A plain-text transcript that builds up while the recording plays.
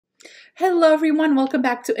Hello everyone, welcome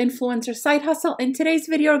back to Influencer Side Hustle. In today's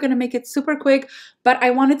video, we're going to make it super quick, but I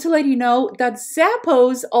wanted to let you know that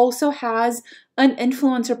Zappos also has an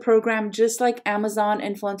influencer program just like Amazon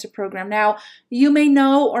influencer program. Now, you may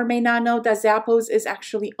know or may not know that Zappos is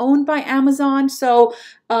actually owned by Amazon. So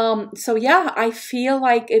yeah, I feel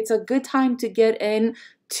like it's a good time to get in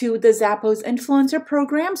to the Zappos influencer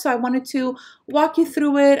program. So I wanted to walk you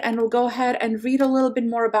through it, and we'll go ahead and read a little bit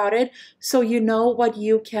more about it so you know what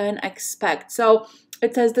you can expect. So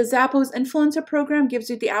it says the Zappos influencer program gives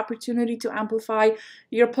you the opportunity to amplify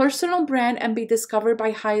your personal brand and be discovered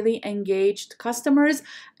by highly engaged customers.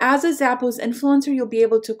 As a Zappos influencer, you'll be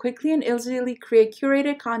able to quickly and easily create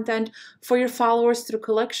curated content for your followers through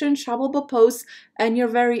collection, shoppable posts, and your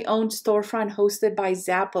very own storefront hosted by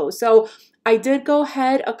Zappos. So I did go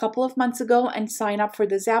ahead a couple of months ago and sign up for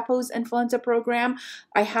the Zappos influencer program.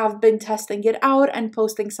 I have been testing it out and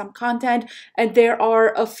posting some content, and there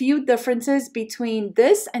are a few differences between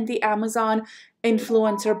this and the Amazon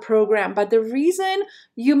influencer program. But the reason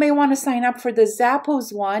you may want to sign up for the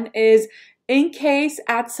Zappos one is in case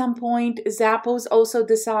at some point Zappos also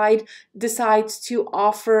decides to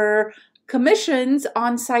offer commissions,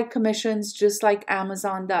 on-site commissions, just like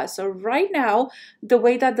Amazon does. So right now, the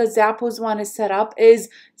way that the Zappos one is set up is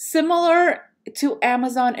similar to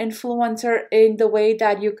Amazon influencer in the way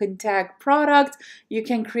that you can tag product, you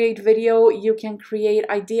can create video, you can create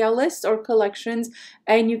idea lists or collections,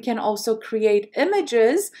 and you can also create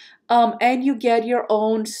images. And you get your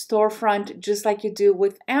own storefront just like you do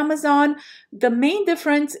with Amazon. The main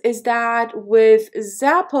difference is that with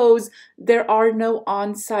Zappos, there are no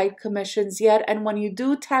on-site commissions yet. And when you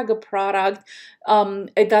do tag a product,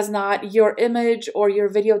 it does not, your image or your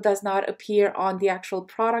video does not appear on the actual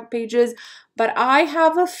product pages. But I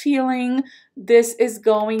have a feeling this is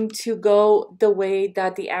going to go the way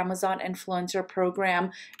that the Amazon influencer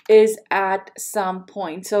program is at some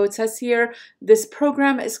point. So it says here, this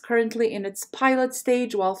program is currently in its pilot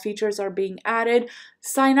stage while features are being added.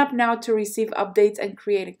 Sign up now to receive updates and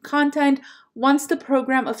create content. Once the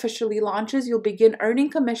program officially launches, you'll begin earning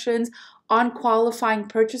commissions on qualifying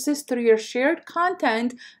purchases through your shared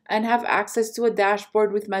content and have access to a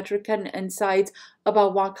dashboard with metrics and insights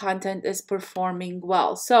about what content is performing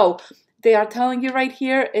well. So they are telling you right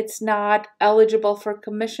here, it's not eligible for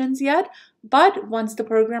commissions yet, but once the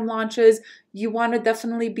program launches, you want to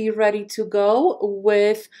definitely be ready to go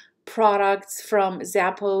with products from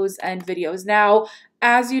Zappos and videos. Now,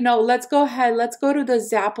 as you know, let's go to the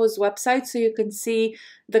Zappos website so you can see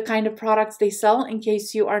the kind of products they sell in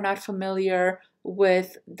case you are not familiar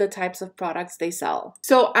with the types of products they sell.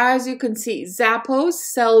 So as you can see, Zappos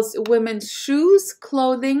sells women's shoes,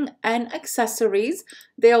 clothing, and accessories.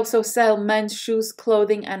 They also sell men's shoes,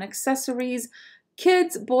 clothing, and accessories,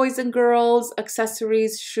 kids, boys and girls,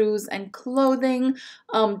 accessories, shoes, and clothing.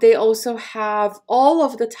 They also have all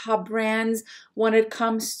of the top brands when it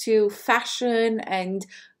comes to fashion and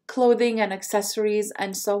clothing and accessories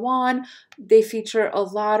and so on. They feature a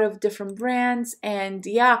lot of different brands, and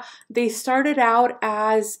yeah, they started out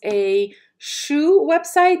as a shoe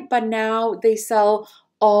website, but now they sell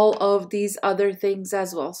all of these other things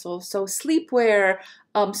as well. So sleepwear,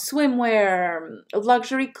 swimwear,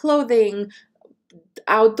 luxury clothing,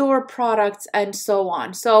 outdoor products, and so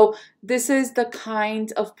on. So this is the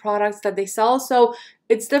kind of products that they sell. So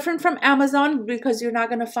it's different from Amazon because you're not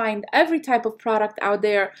going to find every type of product out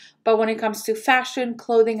there. But when it comes to fashion,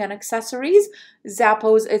 clothing, and accessories,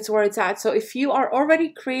 Zappos, it's where it's at. So if you are already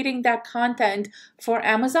creating that content for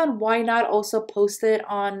Amazon, why not also post it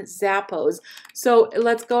on Zappos? So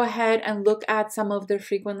let's go ahead and look at some of their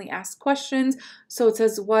frequently asked questions. So it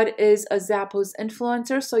says, what is a Zappos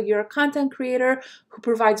influencer? So you're a content creator who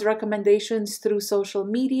provides recommendations through social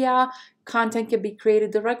media. Content can be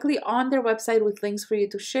created directly on their website with links for you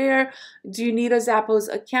to share. Do you need a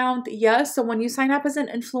Zappos account? Yes. So when you sign up as an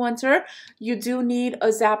influencer, you do need a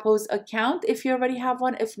Zappos account if you already have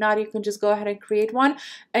one. If not, you can just go ahead and create one.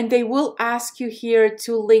 And they will ask you here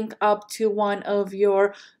to link up to one of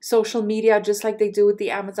your social media, just like they do with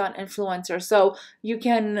the Amazon influencer. So you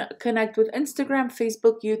can connect with Instagram,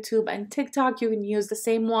 Facebook, YouTube, and TikTok. You can use the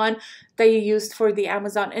same one that you used for the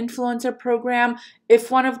Amazon influencer program.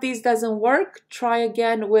 If one of these doesn't work, try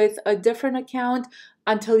again with a different account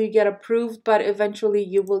until you get approved, but eventually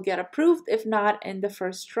you will get approved, if not in the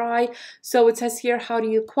first try. So it says here, how do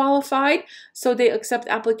you qualify? So they accept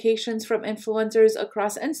applications from influencers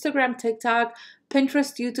across Instagram, TikTok,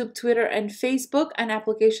 Pinterest, YouTube, Twitter, and Facebook, and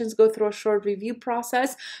applications go through a short review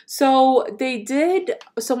process. So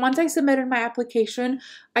once I submitted my application,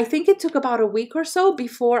 I think it took about a week or so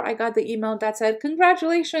before I got the email that said,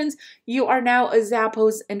 congratulations, you are now a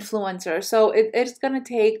Zappos influencer. So it's going to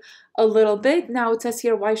take a little bit. Now it says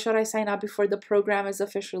here, why should I sign up before the program is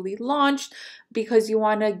officially launched? Because you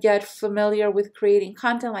want to get familiar with creating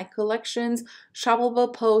content like collections,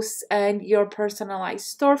 shoppable posts, and your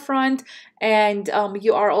personalized storefront. And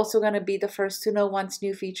you are also going to be the first to know once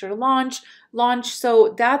new feature launch.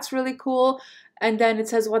 So that's really cool. And then it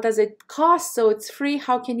says, what does it cost? So it's free.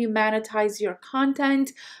 How can you monetize your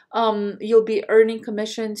content? You'll be earning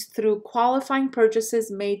commissions through qualifying purchases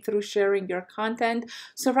made through sharing your content.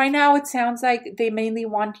 So right now it sounds like they mainly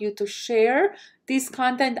want you to share these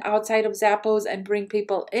content outside of Zappos and bring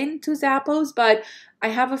people into Zappos, but I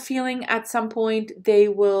have a feeling at some point they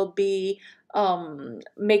will be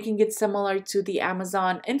making it similar to the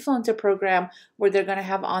Amazon influencer program where they're going to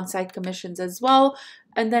have on-site commissions as well.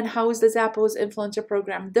 And then how is the Zappos influencer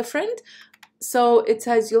program different? So it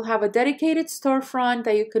says you'll have a dedicated storefront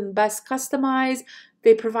that you can best customize.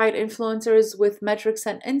 They provide influencers with metrics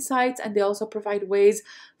and insights, and they also provide ways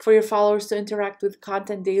for your followers to interact with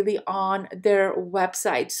content daily on their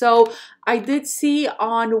website. So I did see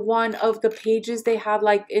on one of the pages they had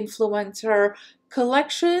like influencer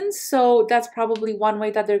collections. So that's probably one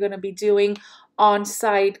way that they're going to be doing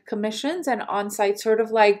on-site commissions and on-site sort of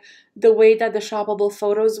like the way that the shoppable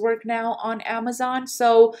photos work now on Amazon.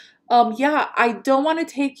 So yeah, I don't want to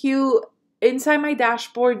take you inside my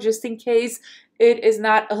dashboard just in case it is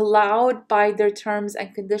not allowed by their terms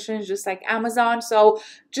and conditions, just like Amazon. So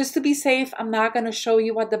just to be safe, I'm not going to show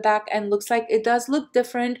you what the back end looks like. It does look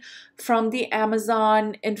different from the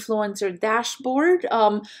Amazon influencer dashboard.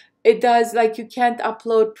 It does, like, you can't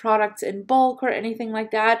upload products in bulk or anything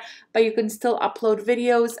like that, but you can still upload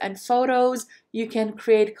videos and photos. You can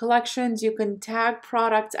create collections. You can tag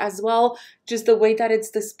products as well. Just the way that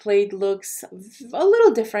it's displayed looks a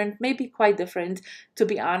little different, maybe quite different, to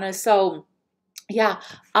be honest. So yeah,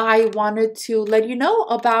 I wanted to let you know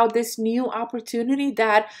about this new opportunity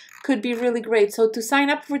that could be really great. So to sign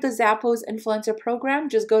up for the Zappos influencer program,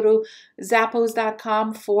 just go to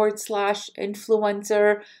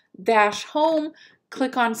zappos.com/influencer-home.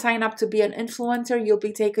 Click on sign up to be an influencer. You'll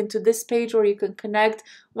be taken to this page where you can connect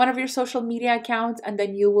one of your social media accounts, and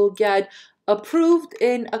then you will get approved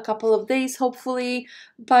in a couple of days, hopefully.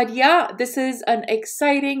 But yeah, this is an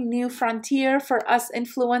exciting new frontier for us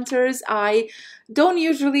influencers. I don't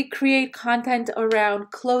usually create content around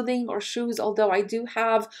clothing or shoes, although I do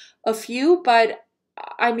have a few, but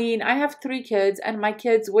I mean, I have 3 kids and my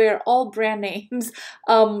kids wear all brand names,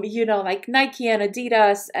 you know, like Nike and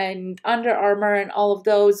Adidas and Under Armour and all of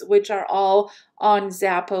those, which are all on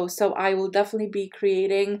Zappos. So I will definitely be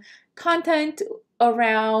creating content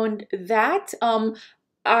around that.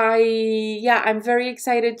 I'm very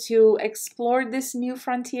excited to explore this new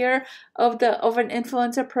frontier of an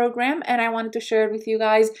influencer program, and I wanted to share it with you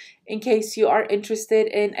guys in case you are interested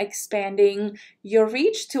in expanding your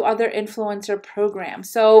reach to other influencer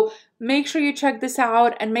programs. So make sure you check this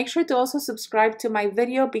out, and make sure to also subscribe to my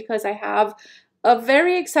video because I have a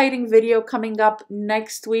very exciting video coming up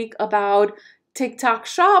next week about TikTok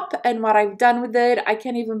Shop and what I've done with it. I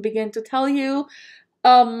can't even begin to tell you.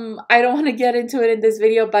 I don't want to get into it in this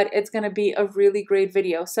video, but it's going to be a really great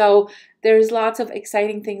video. So there's lots of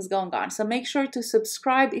exciting things going on. So make sure to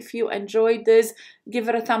subscribe if you enjoyed this. Give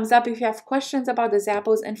it a thumbs up. If you have questions about the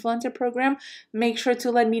Zappos influencer program, make sure to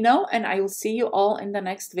let me know, and I will see you all in the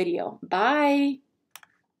next video. Bye.